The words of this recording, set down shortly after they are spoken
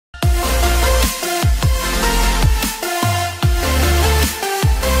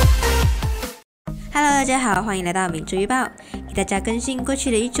大家好，欢迎来到每周预报，给大家更新过去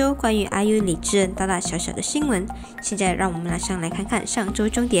的一周关于 IU 李知恩大大小小的新闻。现在让我们马上来看看上周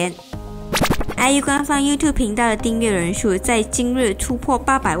重点。IU 官方 YouTube 频道的订阅人数在今日突破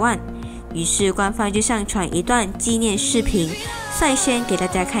800万，于是官方就上传一段纪念视频，率先给大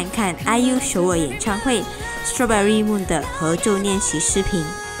家看看 IU 首尔演唱会 Strawberry Moon 的合奏练习视频。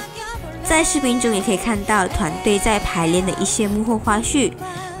在视频中也可以看到团队在排练的一些幕后花絮，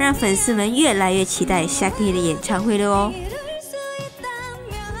让粉丝们越来越期待下个月的演唱会了哦。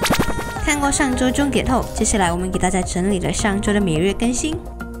看过上周重点后，接下来我们给大家整理了上周的每日更新。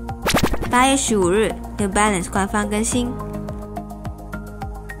8月15日 ，New Balance 官方更新。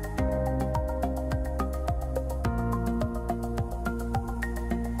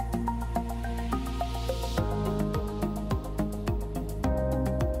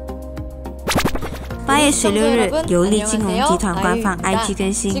8月16日，有利金融集团官方 IG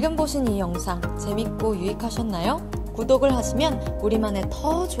更新。 지금 보신 이 영상 재밌고 유익하셨나요? 구독을 하시면 우리만의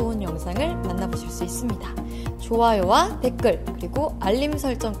더 좋은 영상을 만나보실 수 있습니다. 좋아요와 댓글 그리고 알림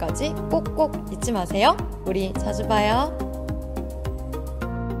설정까지 꼭꼭 잊지 마세요. 우리 자주 봐요.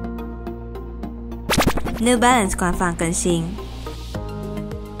 New Balance 官方更新。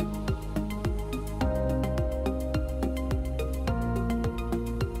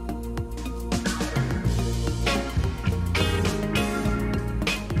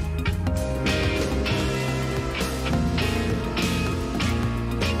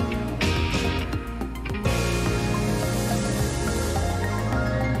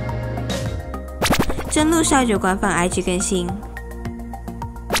真露少酒官方 IG 更新。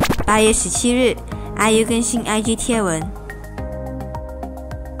8月17日 ，IU 更新 IG 贴文。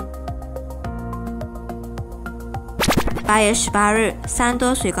8月18日，三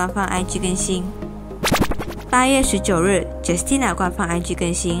多水官方 IG 更新。8月19日 ，Justina 官方 IG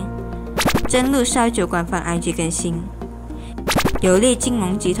更新。真露少酒官方 IG 更新。有利金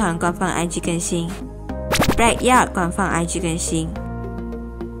融集团官方 IG 更新。Bright Yard 官方 IG 更新。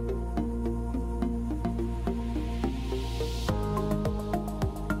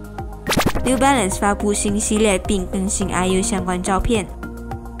New Balance 发布新系列并更新 IU 相关照片。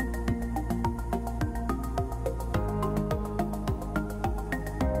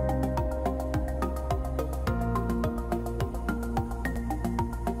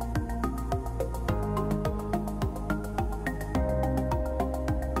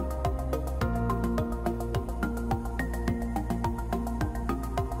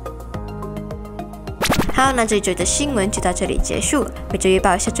好，那这一周的新闻就到这里结束。每周预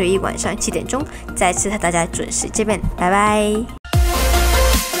报下周一晚上7点钟，再次和大家准时见面，拜拜。